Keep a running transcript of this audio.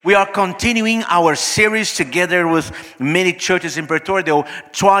We are continuing our series together with many churches in Pretoria, the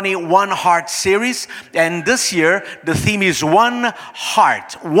 21 Heart series. And this year, the theme is One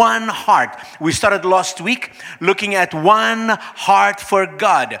Heart. One Heart. We started last week looking at one heart for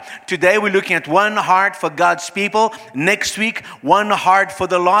God. Today, we're looking at one heart for God's people. Next week, one heart for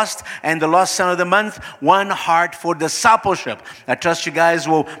the lost. And the last Sunday of the month, one heart for discipleship. I trust you guys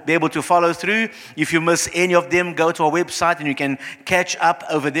will be able to follow through. If you miss any of them, go to our website and you can catch up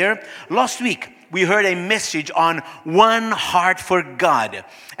over there. Last week, we heard a message on one heart for God.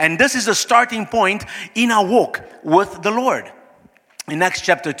 And this is the starting point in our walk with the Lord. In Acts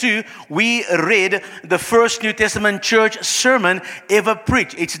chapter 2, we read the first New Testament church sermon ever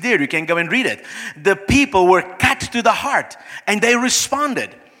preached. It's there. You can go and read it. The people were cut to the heart and they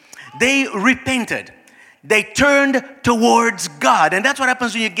responded. They repented. They turned towards God. And that's what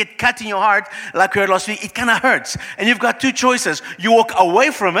happens when you get cut in your heart, like we heard last week. It kind of hurts. And you've got two choices. You walk away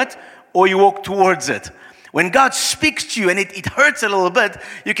from it or you walk towards it. When God speaks to you and it hurts a little bit,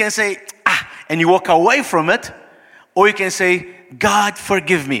 you can say, and you walk away from it. Or you can say, God,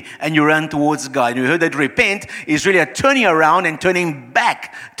 forgive me. And you run towards God. And we heard that repent is really a turning around and turning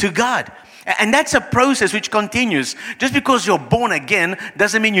back to God. And that's a process which continues. Just because you're born again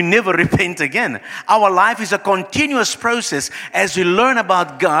doesn't mean you never repent again. Our life is a continuous process as we learn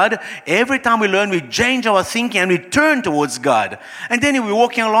about God. Every time we learn, we change our thinking and we turn towards God. And then we're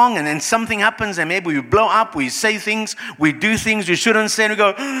walking along and then something happens and maybe we blow up, we say things, we do things we shouldn't say and we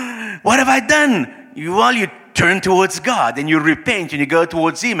go, what have I done? You turn towards God and you repent and you go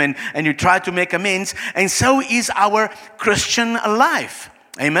towards Him and you try to make amends. And so is our Christian life.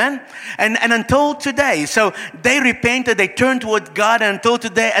 Amen. And until today, so they repented, they turned toward God, and until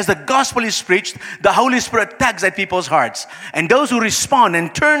today, as the gospel is preached, the Holy Spirit tugs at people's hearts. And those who respond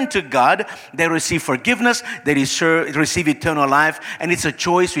and turn to God, they receive forgiveness, they receive eternal life, and it's a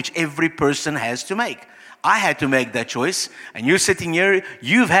choice which every person has to make. I had to make that choice, and you're sitting here,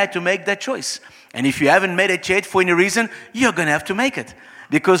 you've had to make that choice. And if you haven't made it yet for any reason, you're going to have to make it.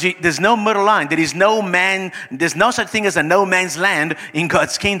 Because there's no middle line. There's no such thing as a no man's land in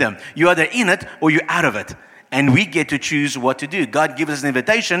God's kingdom. You're either in it or you're out of it. And we get to choose what to do. God gives us an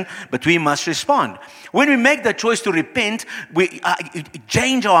invitation, but we must respond. When we make the choice to repent, we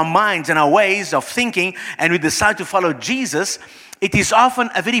change our minds and our ways of thinking, and we decide to follow Jesus. It is often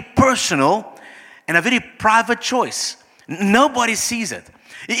a very personal and a very private choice. Nobody sees it.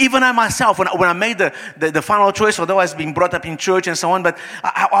 Even I myself, when I made the final choice, although I was being brought up in church and so on, but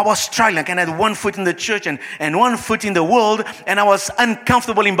I was struggling. And I had one foot in the church and one foot in the world, and I was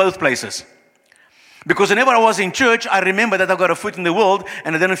uncomfortable in both places. Because whenever I was in church, I remember that I got a foot in the world,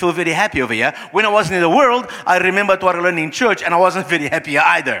 and I didn't feel very happy over here. When I was in the world, I remembered what I learned in church, and I wasn't very happy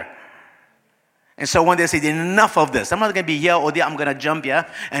either. And so one day I said, enough of this. I'm not going to be here or there. I'm going to jump here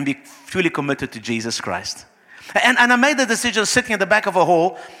and be fully committed to Jesus Christ. And I made the decision sitting at the back of a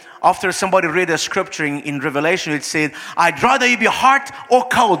hall after somebody read a scripture in Revelation. It said, I'd rather you be hot or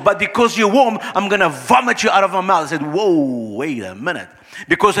cold, but because you're warm, I'm going to vomit you out of my mouth. I said, whoa, wait a minute.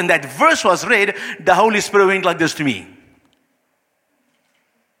 Because when that verse was read, the Holy Spirit went like this to me.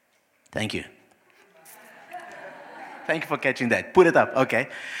 Thank you. Thank you for catching that. Put it up. Okay.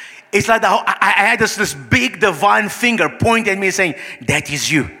 It's like I had this big divine finger pointing at me saying, that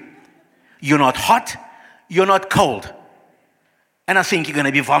is you. You're not hot. You're not cold. And I think you're going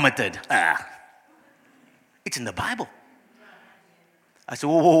to be vomited. It's in the Bible. I said,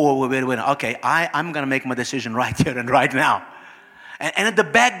 whoa, wait. Okay, I'm going to make my decision right here and right now. And at the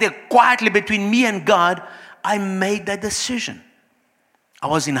back there, quietly between me and God, I made that decision. I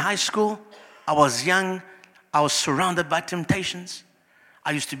was in high school. I was young. I was surrounded by temptations.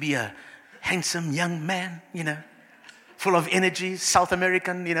 I used to be a handsome young man, full of energy, South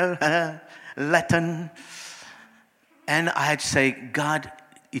American, Latin. And I had to say, God,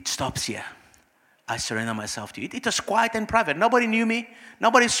 it stops here. I surrender myself to you. It was quiet and private. Nobody knew me.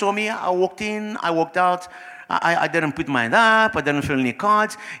 Nobody saw me. I walked in. I walked out. I didn't put my hand up. I didn't fill any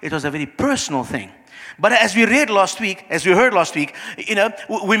cards. It was a very personal thing. But as we heard last week,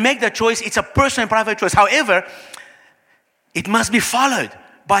 we make the choice. It's a personal and private choice. However, it must be followed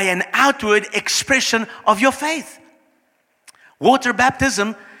by an outward expression of your faith. Water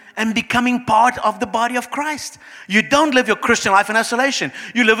baptism and becoming part of the body of Christ. You don't live your Christian life in isolation.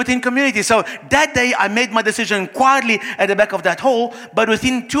 You live it in community. So that day, I made my decision quietly at the back of that hall. But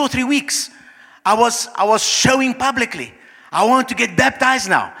within 2 or 3 weeks, I was showing publicly. I want to get baptized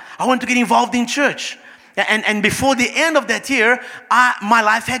now. I want to get involved in church. And before the end of that year, my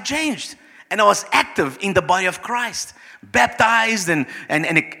life had changed. And I was active in the body of Christ. Baptized and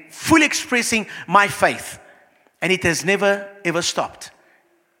fully expressing my faith. And it has never, ever stopped.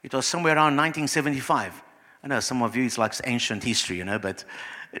 It was somewhere around 1975. I know some of you, it's like ancient history, but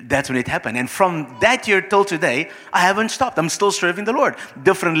that's when it happened. And from that year till today, I haven't stopped. I'm still serving the Lord.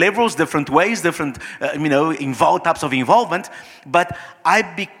 Different levels, different ways, different, types of involvement. But I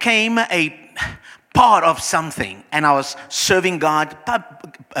became a part of something, and I was serving God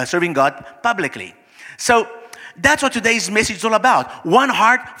publicly. So that's what today's message is all about. One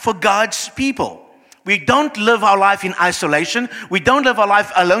heart for God's people. We don't live our life in isolation. We don't live our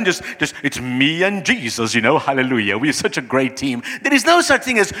life alone. Just it's me and Jesus, hallelujah. We're such a great team. There is no such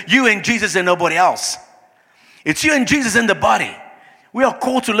thing as you and Jesus and nobody else. It's you and Jesus in the body. We are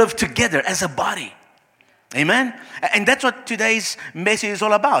called to live together as a body. Amen? And that's what today's message is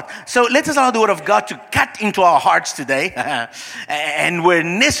all about. So let us allow the Word of God to cut into our hearts today. And where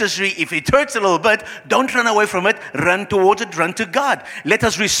necessary, if it hurts a little bit, don't run away from it. Run towards it. Run to God. Let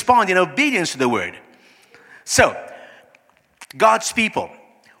us respond in obedience to the Word. So, God's people.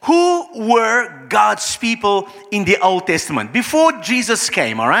 Who were God's people in the Old Testament? Before Jesus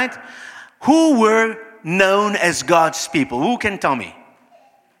came, all right? Who were known as God's people? Who can tell me?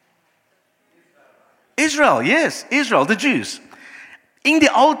 Israel, yes, Israel, the Jews. In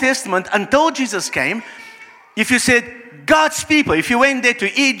the Old Testament, until Jesus came, if you said God's people, if you went there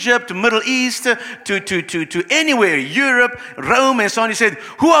to Egypt, to Middle East, to anywhere, Europe, Rome, and so on, you said,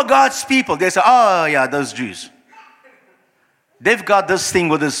 who are God's people? They say, oh yeah, those Jews. They've got this thing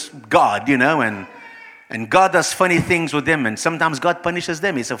with this God, and God does funny things with them, and sometimes God punishes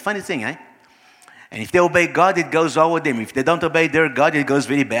them. It's a funny thing, eh? And if they obey God, it goes well with them. If they don't obey their God, it goes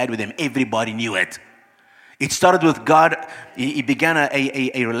very bad with them. Everybody knew it. It started with God. He began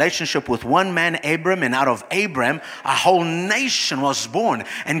a relationship with one man, Abram, and out of Abram, a whole nation was born.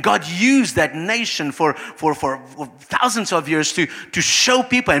 And God used that nation for thousands of years to show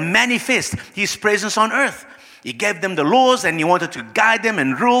people and manifest His presence on earth. He gave them the laws, and He wanted to guide them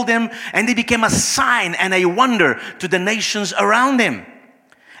and rule them, and they became a sign and a wonder to the nations around them.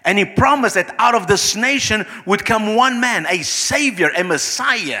 And He promised that out of this nation would come one man, a Savior, a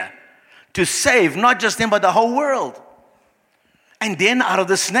Messiah, to save not just them, but the whole world. And then out of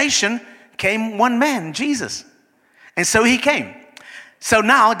this nation came one man, Jesus. And so He came. So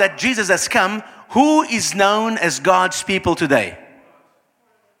now that Jesus has come, who is known as God's people today?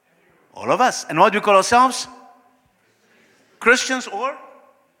 All of us. And what do we call ourselves? Christians or?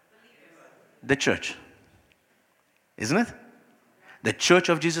 The church. Isn't it? The church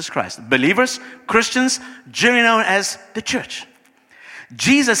of Jesus Christ. Believers, Christians, generally known as the church.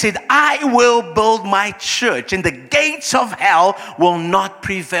 Jesus said, I will build my church, and the gates of hell will not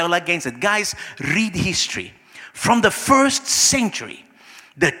prevail against it. Guys, read history. From the first century,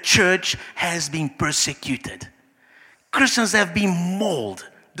 the church has been persecuted. Christians have been mauled,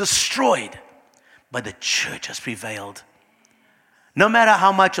 destroyed, but the church has prevailed. No matter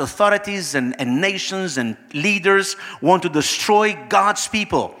how much authorities and nations and leaders want to destroy God's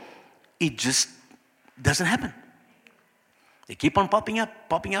people, it just doesn't happen. They keep on popping up.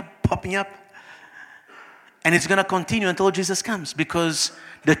 And it's going to continue until Jesus comes, because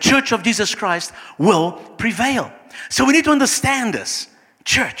the church of Jesus Christ will prevail. So we need to understand this.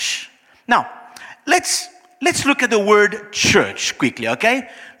 Church. Now, let's look at the word church quickly, okay?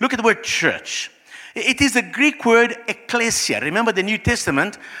 Look at the word church. It is the Greek word ekklesia. Remember, the New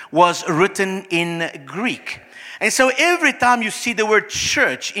Testament was written in Greek. And so every time you see the word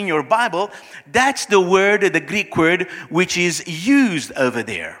church in your Bible, that's the word, the Greek word, which is used over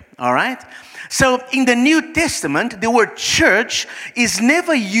there. All right? So in the New Testament, the word church is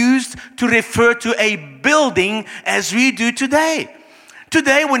never used to refer to a building as we do today.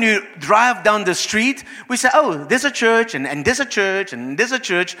 Today, when you drive down the street, we say, oh, there's a church, and there's a church, and there's a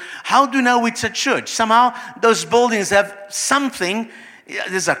church. How do you know it's a church? Somehow, those buildings have something.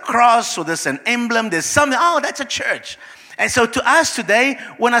 There's a cross, or there's an emblem, there's something. Oh, that's a church. And so to us today,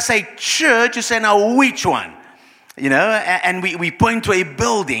 when I say church, you say, now which one? And we point to a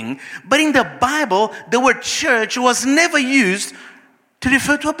building. But in the Bible, the word church was never used to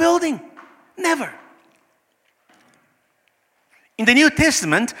refer to a building. Never. In the New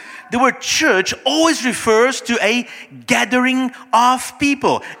Testament, the word church always refers to a gathering of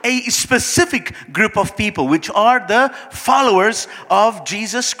people, a specific group of people, which are the followers of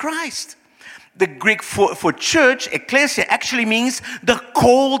Jesus Christ. The Greek for church, ekklesia, actually means the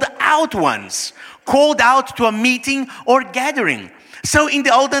called out ones, called out to a meeting or gathering. So in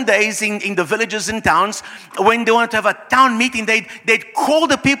the olden days, in the villages and towns, when they wanted to have a town meeting, they'd call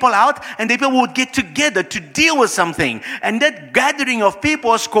the people out, and the people would get together to deal with something. And that gathering of people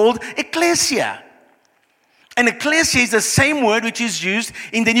was called ekklesia. And ekklesia is the same word which is used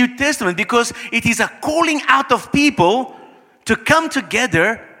in the New Testament, because it is a calling out of people to come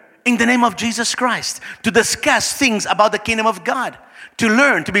together in the name of Jesus Christ, to discuss things about the kingdom of God, to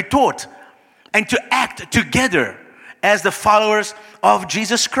learn, to be taught, and to act together as the followers of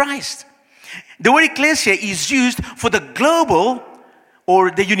Jesus Christ. The word ecclesia is used for the global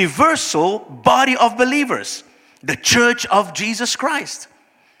or the universal body of believers, the church of Jesus Christ.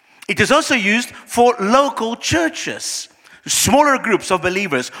 It is also used for local churches, smaller groups of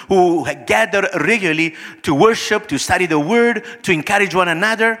believers who gather regularly to worship, to study the word, to encourage one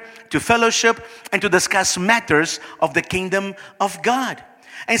another, to fellowship, and to discuss matters of the kingdom of God.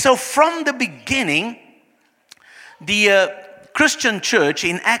 And so from the beginning, the Christian church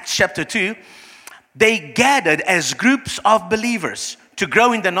in Acts chapter 2, they gathered as groups of believers to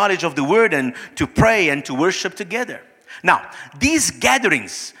grow in the knowledge of the word and to pray and to worship together. Now, these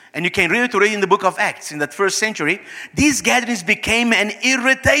gatherings, and you can read it already in the book of Acts in that first century, these gatherings became an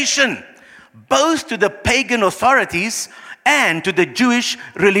irritation both to the pagan authorities and to the Jewish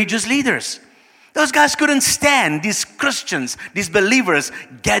religious leaders. Those guys couldn't stand these Christians, these believers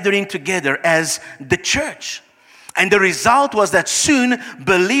gathering together as the church. And the result was that soon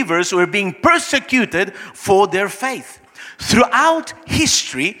believers were being persecuted for their faith. Throughout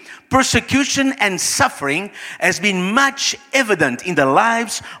history, persecution and suffering has been much evident in the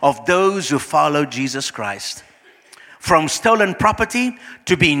lives of those who follow Jesus Christ. From stolen property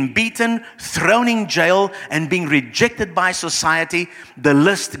to being beaten, thrown in jail, and being rejected by society, the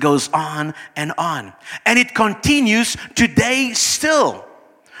list goes on and on. And it continues today still,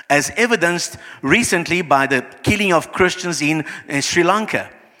 as evidenced recently by the killing of Christians in Sri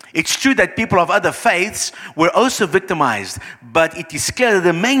Lanka. It's true that people of other faiths were also victimized, but it is clear that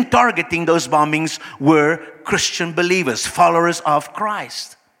the main target in those bombings were Christian believers, followers of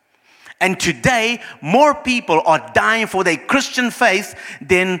Christ. And today, more people are dying for their Christian faith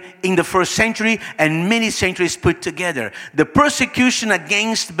than in the first century and many centuries put together. The persecution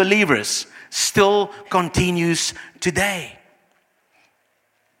against believers still continues today.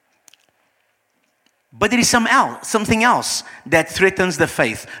 But there is something else that threatens the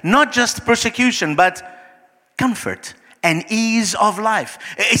faith. Not just persecution, but comfort and ease of life.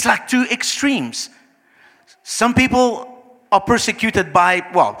 It's like two extremes. Some people are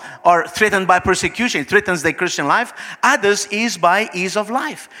threatened by persecution. It threatens their Christian life. Others is by ease of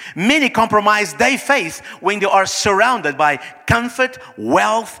life. Many compromise their faith when they are surrounded by comfort,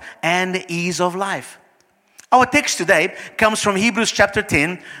 wealth, and ease of life. Our text today comes from Hebrews chapter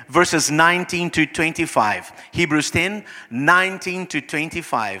 10, verses 19 to 25. Hebrews 10, 19 to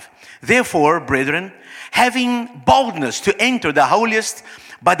 25. Therefore, brethren, having boldness to enter the holiest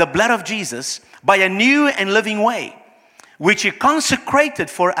by the blood of Jesus, by a new and living way, which He consecrated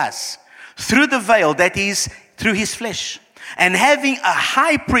for us through the veil, that is, through His flesh. And having a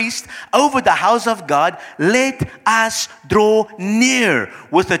high priest over the house of God, let us draw near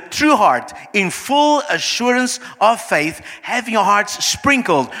with a true heart in full assurance of faith, having our hearts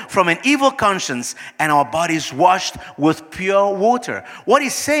sprinkled from an evil conscience and our bodies washed with pure water. What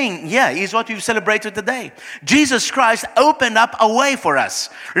He's saying here is what we've celebrated today. Jesus Christ opened up a way for us.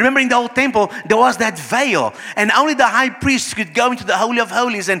 Remember, in the old temple, there was that veil, and only the high priest could go into the Holy of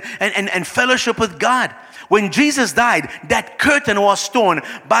Holies and fellowship with God. When Jesus died, that curtain was torn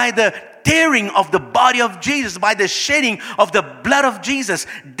by the tearing of the body of Jesus, by the shedding of the blood of Jesus.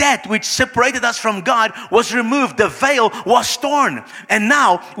 That which separated us from God was removed. The veil was torn. And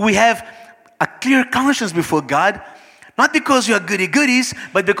now we have a clear conscience before God. Not because we are goody-goodies,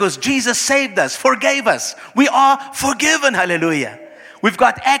 but because Jesus saved us, forgave us. We are forgiven, hallelujah. We've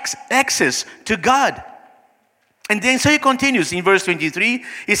got access to God. And then so He continues in verse 23.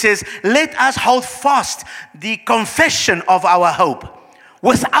 He says, let us hold fast the confession of our hope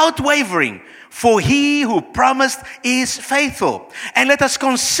without wavering, for He who promised is faithful. And let us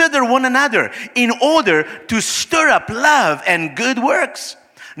consider one another in order to stir up love and good works,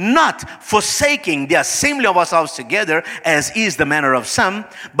 not forsaking the assembly of ourselves together, as is the manner of some,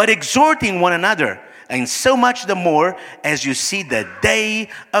 but exhorting one another, and so much the more as you see the day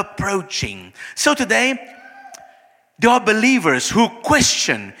approaching. So today, there are believers who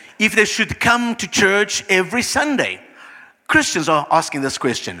question if they should come to church every Sunday. Christians are asking this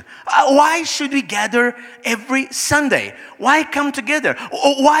question. Why should we gather every Sunday? Why come together?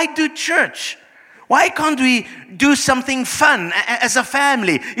 Why do church? Why can't we do something fun as a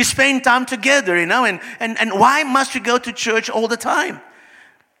family? You spend time together, and why must we go to church all the time?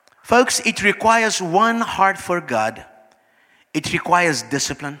 Folks, it requires one heart for God. It requires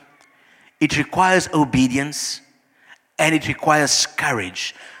discipline. It requires obedience. And it requires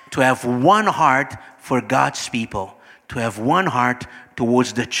courage to have one heart for God's people, to have one heart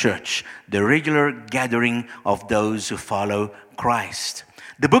towards the church, the regular gathering of those who follow Christ.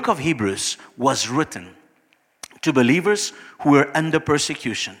 The book of Hebrews was written to believers who were under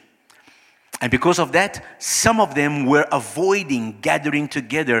persecution. And because of that, some of them were avoiding gathering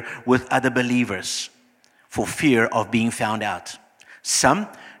together with other believers for fear of being found out. Some,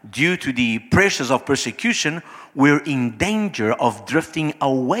 due to the pressures of persecution, were in danger of drifting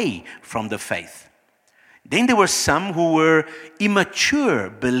away from the faith. Then there were some who were immature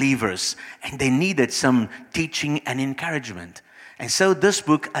believers and they needed some teaching and encouragement. And so this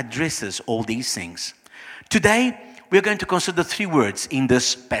book addresses all these things. Today, we're going to consider 3 words in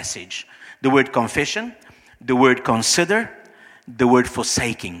this passage. The word confession, the word consider, the word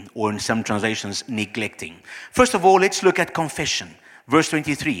forsaking, or in some translations, neglecting. First of all, let's look at confession. Verse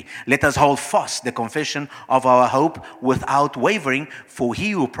 23, let us hold fast the confession of our hope without wavering, for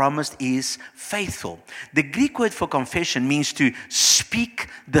he who promised is faithful. The Greek word for confession means to speak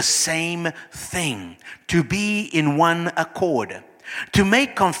the same thing, to be in one accord. To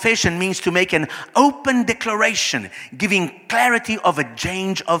make confession means to make an open declaration, giving clarity of a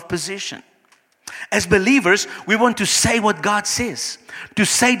change of position. As believers, we want to say what God says, to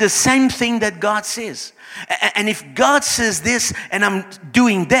say the same thing that God says. And if God says this and I'm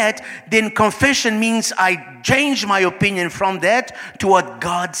doing that, then confession means I change my opinion from that to what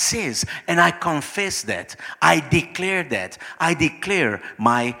God says. And I confess that. I declare that. I declare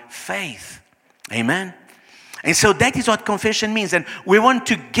my faith. Amen. And so that is what confession means. And we want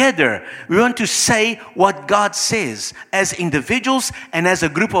to say what God says as individuals and as a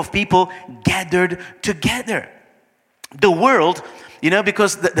group of people gathered together. The world,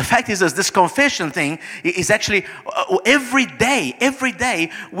 because the fact is this confession thing is actually every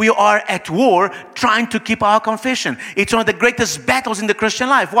day we are at war trying to keep our confession. It's one of the greatest battles in the Christian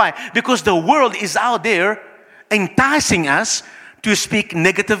life. Why? Because the world is out there enticing us to speak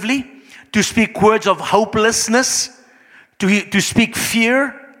negatively, to speak words of hopelessness, to speak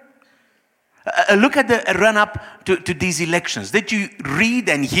fear. Look at the run-up to these elections. Did you read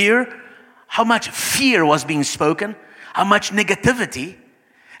and hear how much fear was being spoken? How much negativity?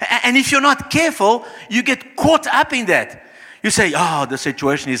 And if you're not careful, you get caught up in that. You say, oh, the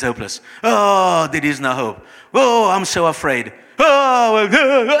situation is hopeless. Oh, there is no hope. Oh, I'm so afraid.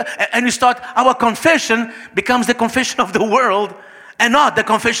 Oh, and you start, our confession becomes the confession of the world and not the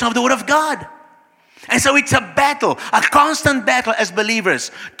confession of the Word of God. And so it's a battle, a constant battle as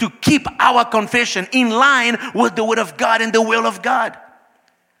believers to keep our confession in line with the Word of God and the will of God.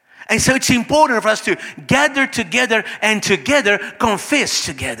 And so it's important for us to gather together and together confess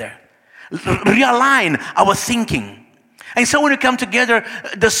together. Realign our thinking. And so when we come together,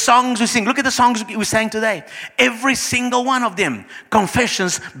 the songs we sing, look at the songs we sang today. Every single one of them,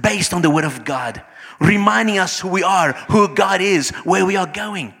 confessions based on the Word of God. Reminding us who we are, who God is, where we are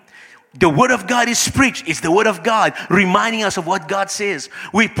going. The Word of God is preached. It's the Word of God reminding us of what God says.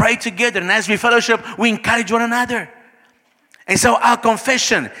 We pray together, and as we fellowship, we encourage one another. And so our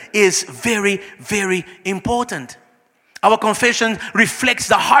confession is very, very important. Our confession reflects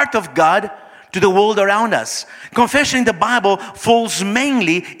the heart of God to the world around us. Confession in the Bible falls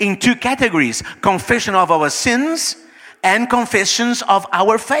mainly in 2 categories: confession of our sins and confessions of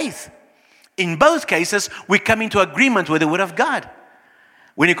our faith. In both cases, we come into agreement with the Word of God.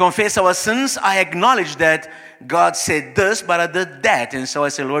 When you confess our sins, I acknowledge that God said this, but I did that. And so I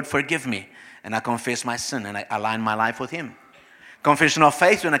say, Lord, forgive me. And I confess my sin and I align my life with Him. Confession of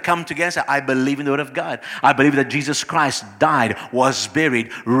faith, when I come together and say, I believe in the Word of God. I believe that Jesus Christ died, was buried,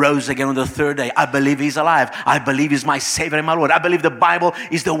 rose again on the 3rd day. I believe He's alive. I believe He's my Savior and my Lord. I believe the Bible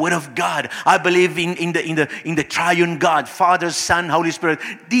is the Word of God. I believe in the triune God, Father, Son, Holy Spirit.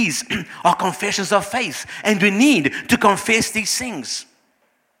 These are confessions of faith, and we need to confess these things.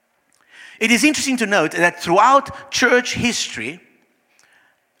 It is interesting to note that throughout church history,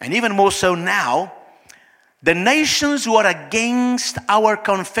 and even more so now, the nations who are against our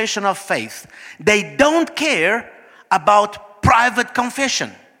confession of faith, they don't care about private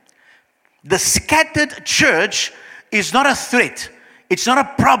confession. The scattered church is not a threat. It's not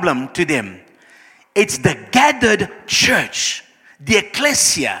a problem to them. It's the gathered church, the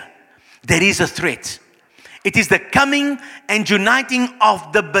ecclesia, that is a threat. It is the coming and uniting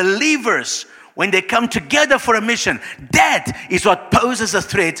of the believers when they come together for a mission. That is what poses a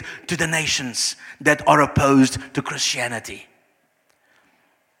threat to the nations that are opposed to Christianity.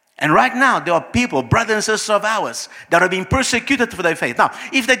 And right now, there are people, brothers and sisters of ours, that are being persecuted for their faith. Now,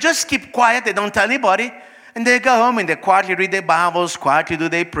 if they just keep quiet, they don't tell anybody, and they go home and they quietly read their Bibles, quietly do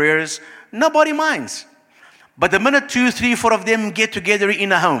their prayers, nobody minds. But the minute 2, 3, 4 of them get together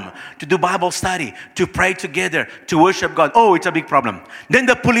in a home to do Bible study, to pray together, to worship God, oh, it's a big problem. Then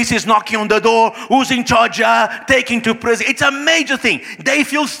the police is knocking on the door. Who's in charge? Taking to prison. It's a major thing. They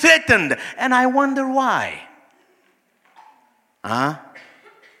feel threatened. And I wonder why.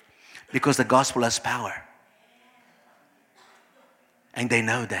 Because the gospel has power. And they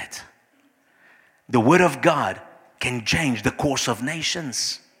know that. The word of God can change the course of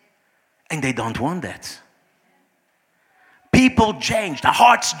nations. And they don't want that. People changed. Their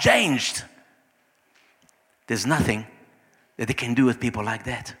hearts changed. There's nothing that they can do with people like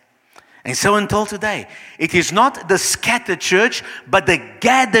that. And so until today, it is not the scattered church, but the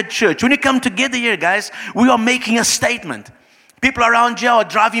gathered church. When you come together here, guys, we are making a statement. People around here are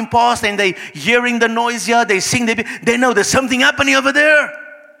driving past and they hearing the noise here. They sing. They know there's something happening over there.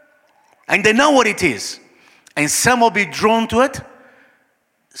 And they know what it is. And some will be drawn to it.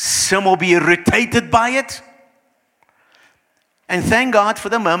 Some will be irritated by it. And thank God for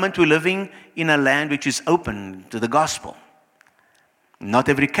the moment we're living in a land which is open to the gospel. Not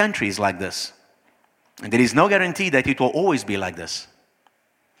every country is like this. And there is no guarantee that it will always be like this.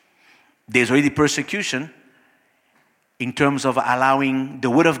 There's already persecution in terms of allowing the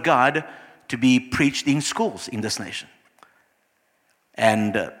word of God to be preached in schools in this nation.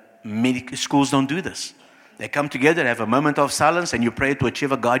 And many schools don't do this. They come together, have a moment of silence, and you pray to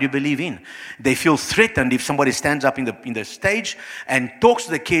whichever God you believe in. They feel threatened if somebody stands up in the stage and talks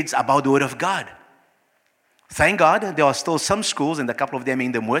to the kids about the word of God. Thank God there are still some schools, and a couple of them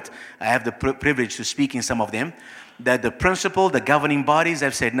in the Moed. I have the privilege to speak in some of them, that the principal, the governing bodies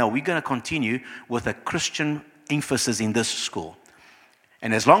have said, no, we're going to continue with a Christian emphasis in this school.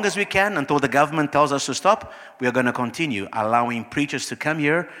 And as long as we can, until the government tells us to stop, we are going to continue allowing preachers to come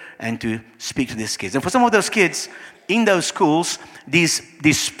here and to speak to these kids. And for some of those kids in those schools,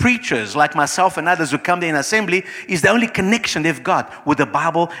 these preachers like myself and others who come there in assembly is the only connection they've got with the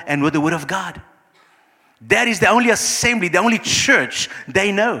Bible and with the Word of God. That is the only assembly, the only church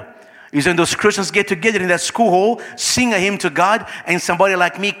they know. Is when those Christians get together in that school hall, sing a hymn to God, and somebody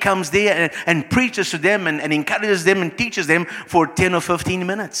like me comes there and preaches to them and encourages them and teaches them for 10 or 15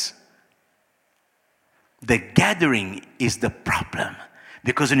 minutes. The gathering is the problem.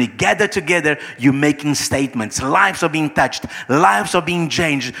 Because when you gather together, you're making statements. Lives are being touched. Lives are being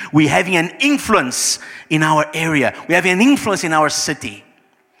changed. We're having an influence in our area. We're having an influence in our city.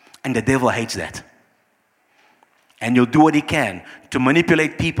 And the devil hates that. And he'll do what he can to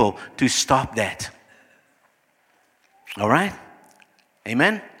manipulate people to stop that. All right?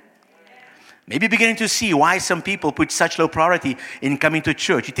 Amen? Maybe beginning to see why some people put such low priority in coming to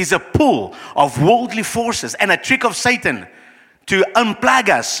church. It is a pull of worldly forces and a trick of Satan to unplug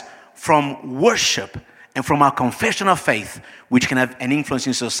us from worship and from our confession of faith, which can have an influence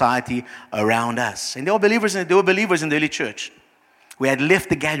in society around us. And there were believers in the early church who had left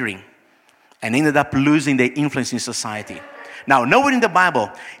the gathering and ended up losing their influence in society. Now, nowhere in the Bible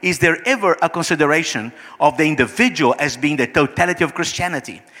is there ever a consideration of the individual as being the totality of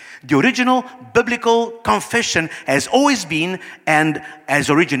Christianity. The original biblical confession has always been and has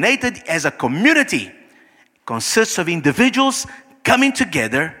originated as a community. It consists of individuals coming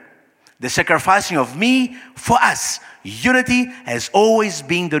together, the sacrificing of me for us. Unity has always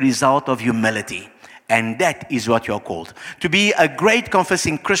been the result of humility. And that is what you are called. To be a great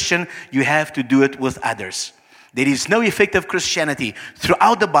confessing Christian, you have to do it with others. There is no effective Christianity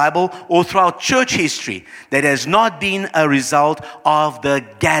throughout the Bible or throughout church history that has not been a result of the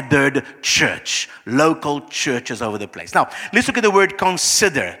gathered church, local churches over the place. Now, let's look at the word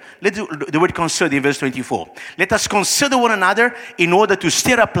consider. Let's do the word consider in verse 24. Let us consider one another in order to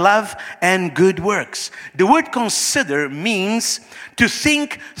stir up love and good works. The word consider means to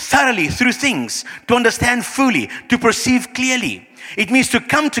think thoroughly through things, to understand fully, to perceive clearly. It means to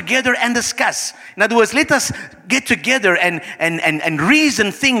come together and discuss. In other words, let us get together and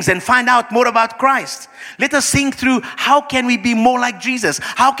reason things and find out more about Christ. Let us think through how can we be more like Jesus?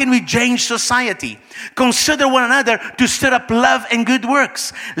 How can we change society? Consider one another to stir up love and good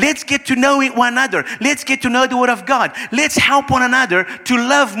works. Let's get to know one another. Let's get to know the Word of God. Let's help one another to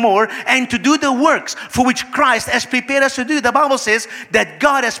love more and to do the works for which Christ has prepared us to do. The Bible says that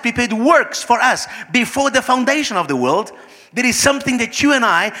God has prepared works for us before the foundation of the world. There is something that you and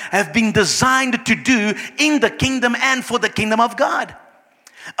I have been designed to do in the kingdom and for the kingdom of God.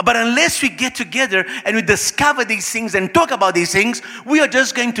 But unless we get together and we discover these things and talk about these things, we are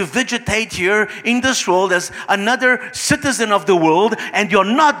just going to vegetate here in this world as another citizen of the world, and you're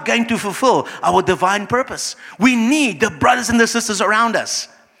not going to fulfill our divine purpose. We need the brothers and the sisters around us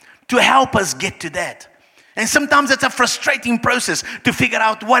to help us get to that. And sometimes it's a frustrating process to figure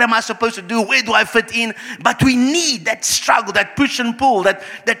out what am I supposed to do, where do I fit in. But we need that struggle, that push and pull,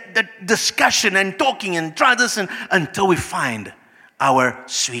 that discussion and talking and try this until we find our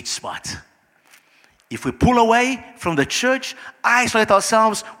sweet spot. If we pull away from the church, isolate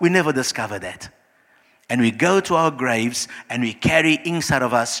ourselves, we never discover that. And we go to our graves and we carry inside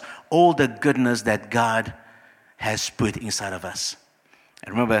of us all the goodness that God has put inside of us. I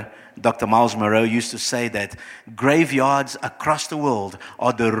remember Dr. Miles Monroe used to say that graveyards across the world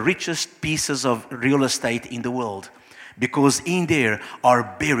are the richest pieces of real estate in the world, because in there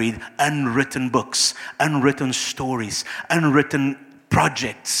are buried unwritten books, unwritten stories, unwritten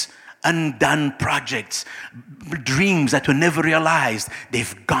projects, undone projects, dreams that were never realized.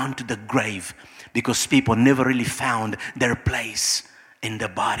 They've gone to the grave because people never really found their place in the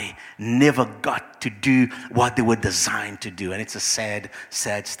body, never got to do what they were designed to do. And it's a sad,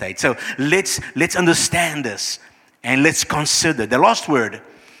 sad state. So let's understand this and let's consider. The last word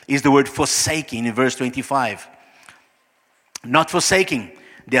is the word forsaking in verse 25. Not forsaking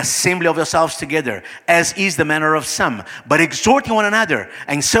the assembly of yourselves together, as is the manner of some, but exhorting one another,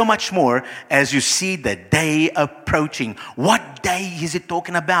 and so much more as you see the day approaching. What day is it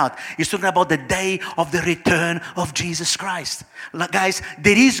talking about? He's talking about the day of the return of Jesus Christ. Guys,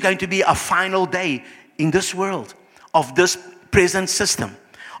 there is going to be a final day in this world, of this present system,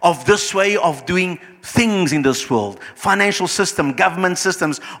 of this way of doing things in this world, financial system, government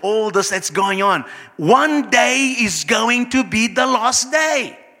systems, all this that's going on. One day is going to be the last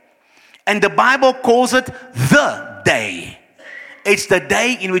day. And the Bible calls it the day. It's the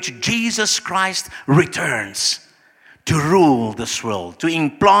day in which Jesus Christ returns to rule this world, to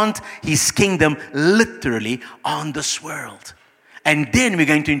implant his kingdom literally on this world. And then we're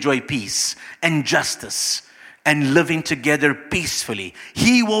going to enjoy peace and justice and living together peacefully.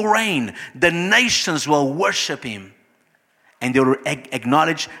 He will reign. The nations will worship him. And they will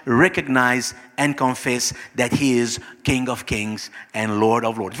acknowledge, recognize, and confess that he is King of Kings and Lord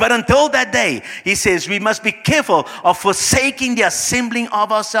of Lords. But until that day, he says, we must be careful of forsaking the assembling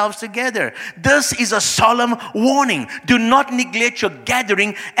of ourselves together. This is a solemn warning. Do not neglect your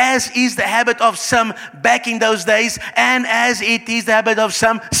gathering, as is the habit of some back in those days, and as it is the habit of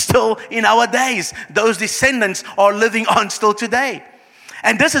some still in our days. Those descendants are living on still today.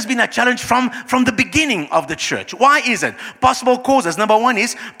 And this has been a challenge from the beginning of the church. Why is it? Possible causes. Number one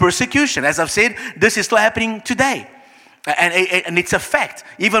is persecution. As I've said, this is still happening today. And it's a fact,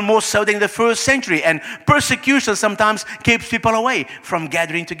 even more so than in the first century. And persecution sometimes keeps people away from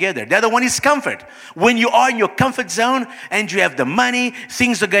gathering together. The other one is comfort. When you are in your comfort zone and you have the money,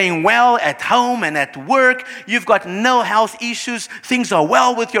 things are going well at home and at work, you've got no health issues, things are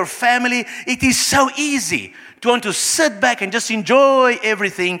well with your family, it is so easy to want to sit back and just enjoy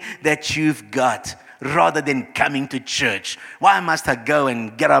everything that you've got, rather than coming to church. Why must I go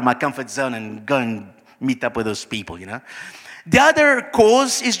and get out of my comfort zone and go and meet up with those people, you know? The other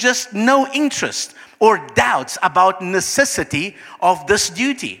cause is just no interest or doubts about necessity of this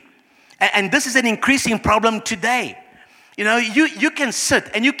duty. And this is an increasing problem today. You know, you can sit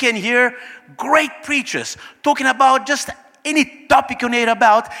and you can hear great preachers talking about just any topic you need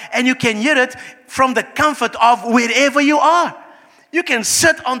about, and you can hear it from the comfort of wherever you are. You can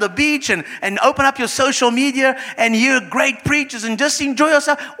sit on the beach and open up your social media and hear great preachers and just enjoy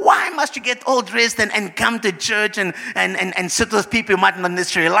yourself. Why must you get all dressed and come to church and sit with people you might not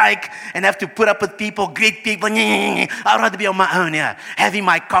necessarily like and have to put up with people, great people? I'd rather be on my own, yeah. Having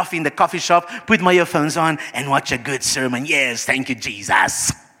my coffee in the coffee shop, put my earphones on and watch a good sermon. Yes, thank you,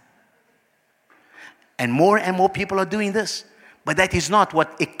 Jesus. And more people are doing this. But that is not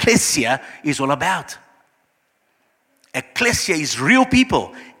what ecclesia is all about. Ecclesia is real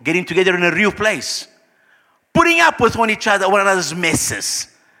people getting together in a real place, putting up with one another's messes,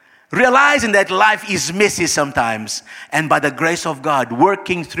 realizing that life is messy sometimes, and by the grace of God,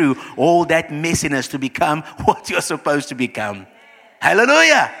 working through all that messiness to become what you're supposed to become.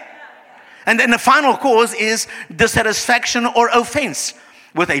 Hallelujah. And then the final cause is dissatisfaction or offense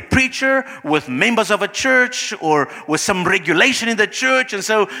with a preacher, with members of a church, or with some regulation in the church. And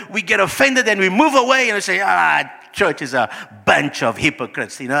so we get offended and we move away and we say, church is a bunch of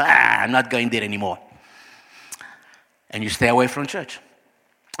hypocrites. You know, I'm not going there anymore. And you stay away from church.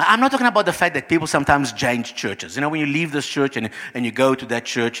 I'm not talking about the fact that people sometimes change churches. You know, when you leave this church and you go to that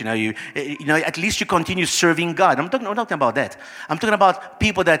church, you know, at least you continue serving God. I'm not talking about that. I'm talking about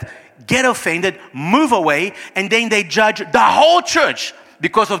people that get offended, move away, and then they judge the whole church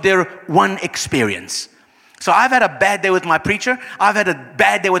because of their one experience. So I've had a bad day with my preacher. I've had a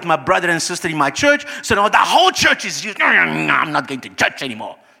bad day with my brother and sister in my church. So now the whole church is, I'm not going to church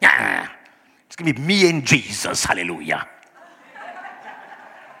anymore. It's going to be me and Jesus. Hallelujah.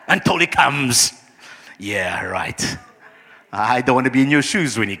 Until he comes. Yeah, right. I don't want to be in your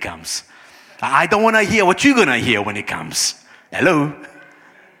shoes when he comes. I don't want to hear what you're going to hear when he comes. Hello?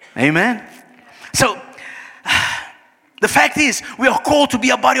 Amen? So, the fact is, we are called to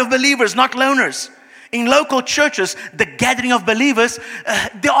be a body of believers, not loners. In local churches, the gathering of believers,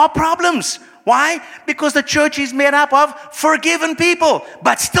 there are problems. Why? Because the church is made up of forgiven people,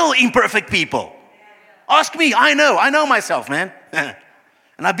 but still imperfect people. Ask me, I know myself, man.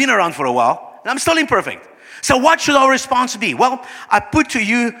 And I've been around for a while, and I'm still imperfect. So what should our response be? Well, I put to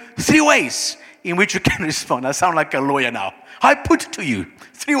you 3 ways in which you can respond. I sound like a lawyer now. I put to you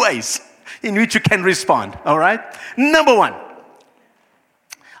 3 ways in which you can respond, all right? Number 1,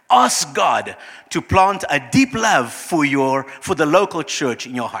 ask God to plant a deep love for the local church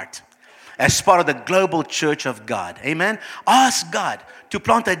in your heart as part of the global church of God. Amen? Ask God to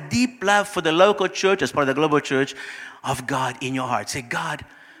plant a deep love for the local church as part of the global church of God in your heart. Say, God,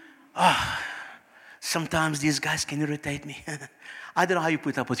 sometimes these guys can irritate me. I don't know how you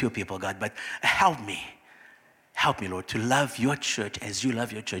put up with your people, God, but help me. Help me, Lord, to love your church as you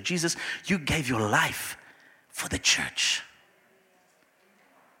love your church. Jesus, you gave your life for the church.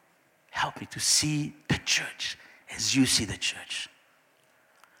 Help me to see the church as you see the church.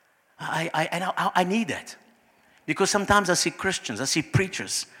 I need that. Because sometimes I see Christians, I see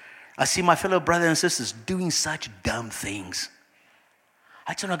preachers, I see my fellow brothers and sisters doing such dumb things.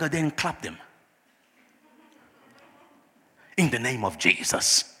 I just want to go there and clap them. In the name of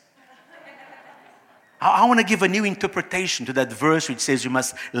Jesus. I want to give a new interpretation to that verse which says you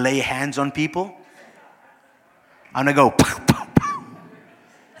must lay hands on people. I'm going to go, pow, pow, pow.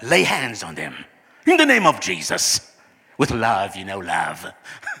 Lay hands on them. In the name of Jesus. With love, love.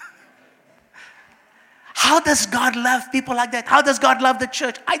 How does God love people like that? How does God love the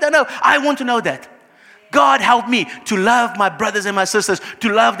church? I don't know. I want to know that. God help me to love my brothers and my sisters,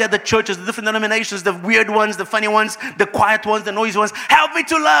 to love the other churches, the different denominations, the weird ones, the funny ones, the quiet ones, the noisy ones. Help me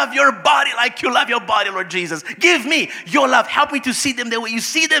to love your body like you love your body, Lord Jesus. Give me your love. Help me to see them the way you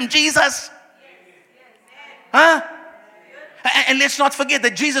see them, Jesus. Huh? And let's not forget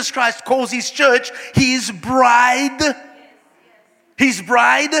that Jesus Christ calls his church his bride. His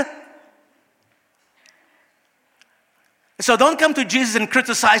bride. So don't come to Jesus and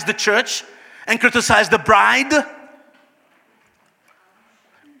criticize the church and criticize the bride.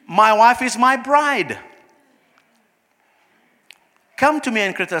 My wife is my bride. Come to me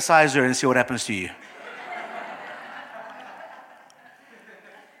and criticize her and see what happens to you.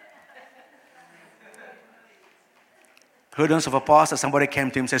 Heard once of a pastor, somebody came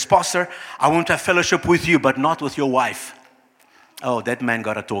to him and says, Pastor, I want to have fellowship with you, but not with your wife. Oh, that man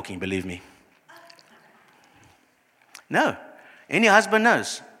got a talking, believe me. No, any husband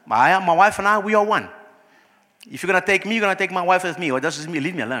knows. My wife and I, we are one. If you're going to take me, you're going to take my wife with me. Or that's just me,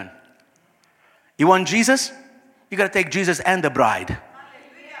 leave me alone. You want Jesus? You got to take Jesus and the bride.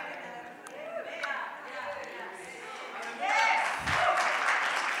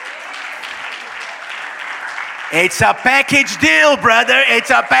 It's a package deal, brother. It's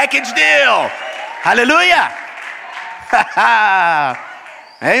a package deal. Hallelujah.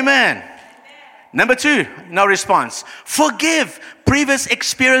 Amen. Number 2, no response. Forgive previous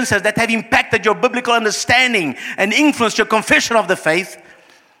experiences that have impacted your biblical understanding and influenced your confession of the faith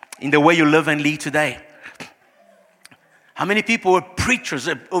in the way you live and lead today. How many people were preachers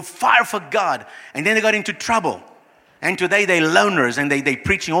of fire for God and then they got into trouble? And today they're loners and they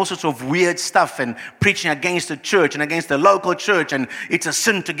preaching all sorts of weird stuff and preaching against the church and against the local church, and it's a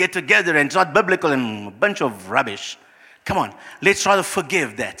sin to get together and it's not biblical and a bunch of rubbish. Come on, let's try to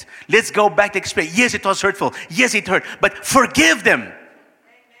forgive that. Let's go back to experience. Yes, it was hurtful. Yes, it hurt. But forgive them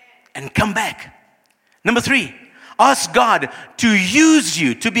and come back. Number 3, ask God to use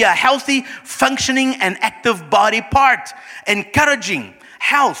you to be a healthy, functioning, and active body part, encouraging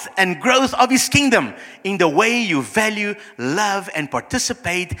health and growth of His kingdom in the way you value, love, and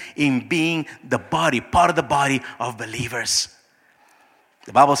participate in being the body, part of the body of believers.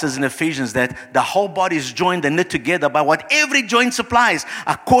 The Bible says in Ephesians that the whole body is joined and knit together by what every joint supplies,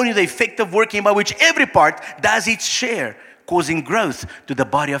 according to the effective working by which every part does its share, causing growth to the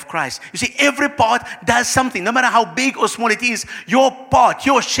body of Christ. You see, every part does something. No matter how big or small it is, your part,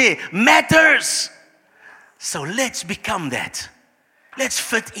 your share matters. So let's become that. Let's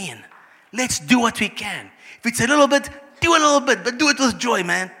fit in. Let's do what we can. If it's a little bit, do a little bit, but do it with joy,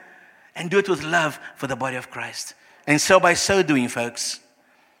 man. And do it with love for the body of Christ. And so by so doing, folks,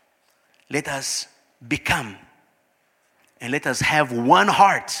 let us become and let us have one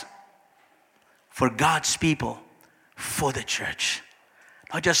heart for God's people, for the church.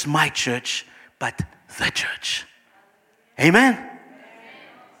 Not just my church, but the church. Amen?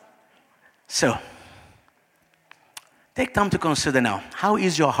 So, take time to consider now, how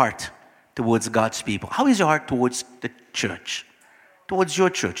is your heart towards God's people? How is your heart towards the church? Towards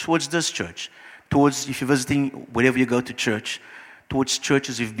your church, towards this church, towards, if you're visiting, wherever you go to church, towards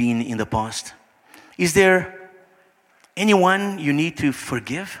churches you've been in the past. Is there anyone you need to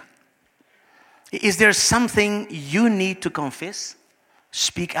forgive? Is there something you need to confess?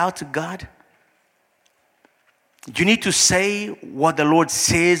 Speak out to God? You need to say what the Lord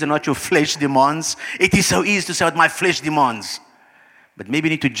says and what your flesh demands. It is so easy to say what my flesh demands. But maybe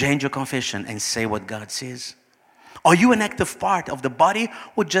you need to change your confession and say what God says. Are you an active part of the body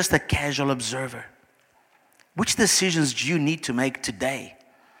or just a casual observer? Which decisions do you need to make today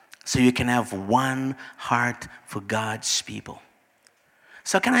so you can have one heart for God's people?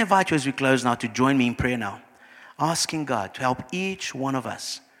 So can I invite you as we close now to join me in prayer now, asking God to help each one of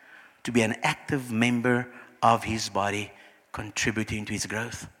us to be an active member of His body, contributing to His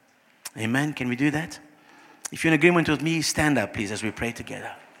growth. Amen. Can we do that? If you're in agreement with me, stand up, please, as we pray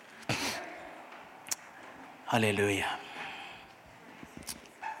together. Hallelujah.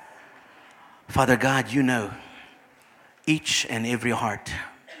 Father God, you know each and every heart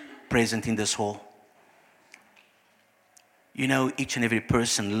present in this hall. You know each and every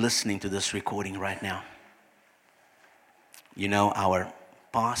person listening to this recording right now. You know our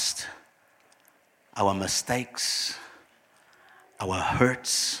past, our mistakes, our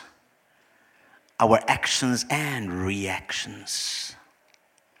hurts, our actions and reactions.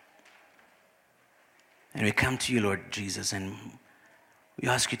 And we come to you, Lord Jesus, and we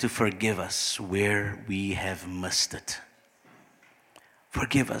ask you to forgive us where we have missed it.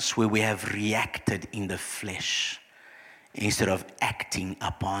 Forgive us where we have reacted in the flesh instead of acting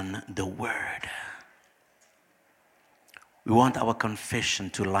upon the word. We want our confession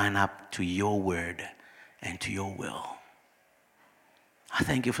to line up to your word and to your will. I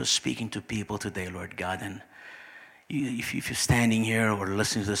thank you for speaking to people today, Lord God. And if you're standing here or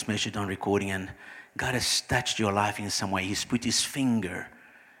listening to this message on recording and God has touched your life in some way, He's put His finger,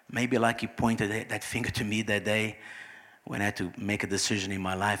 maybe like He pointed that finger to me that day when I had to make a decision in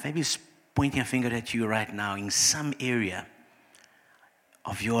my life. Maybe He's pointing a finger at you right now in some area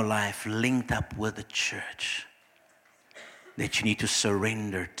of your life linked up with the church that you need to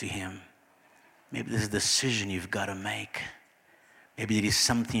surrender to Him. Maybe there's a decision you've got to make. Maybe there is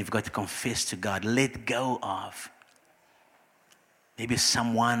something you've got to confess to God, let go of. Maybe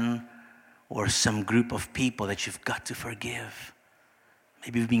someone or some group of people that you've got to forgive.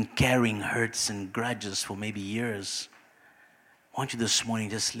 Maybe you've been carrying hurts and grudges for maybe years. I want you this morning,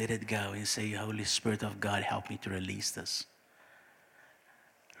 just let it go and say, Holy Spirit of God, help me to release this.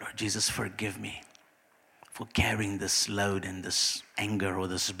 Lord Jesus, forgive me for carrying this load and this anger or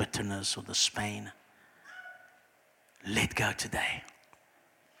this bitterness or this pain. Let go today.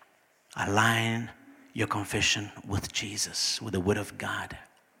 Align your confession with Jesus, with the Word of God.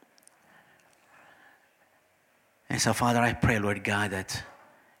 And so, Father, I pray, Lord God, that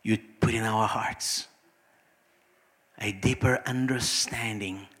you put in our hearts a deeper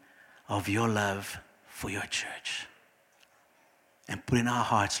understanding of your love for your church. And put in our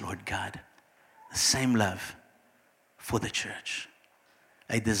hearts, Lord God, the same love for the church.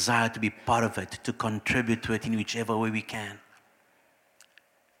 A desire to be part of it, to contribute to it in whichever way we can.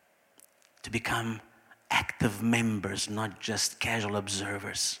 To become active members, not just casual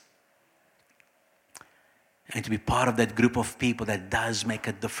observers. And to be part of that group of people that does make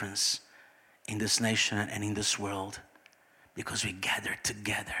a difference in this nation and in this world. Because we gather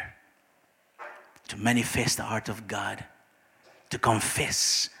together to manifest the heart of God, to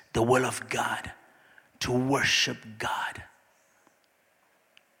confess the will of God, to worship God.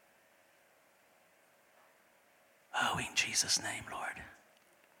 Oh, in Jesus' name, Lord.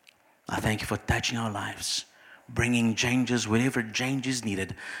 I thank you for touching our lives, bringing changes wherever change is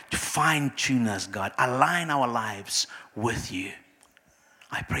needed, to fine-tune us, God, align our lives with you.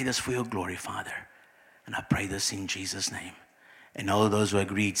 I pray this for your glory, Father, and I pray this in Jesus' name. And all those who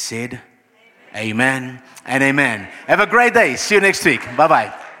agreed said, Amen and amen. Have a great day. See you next week.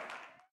 Bye-bye.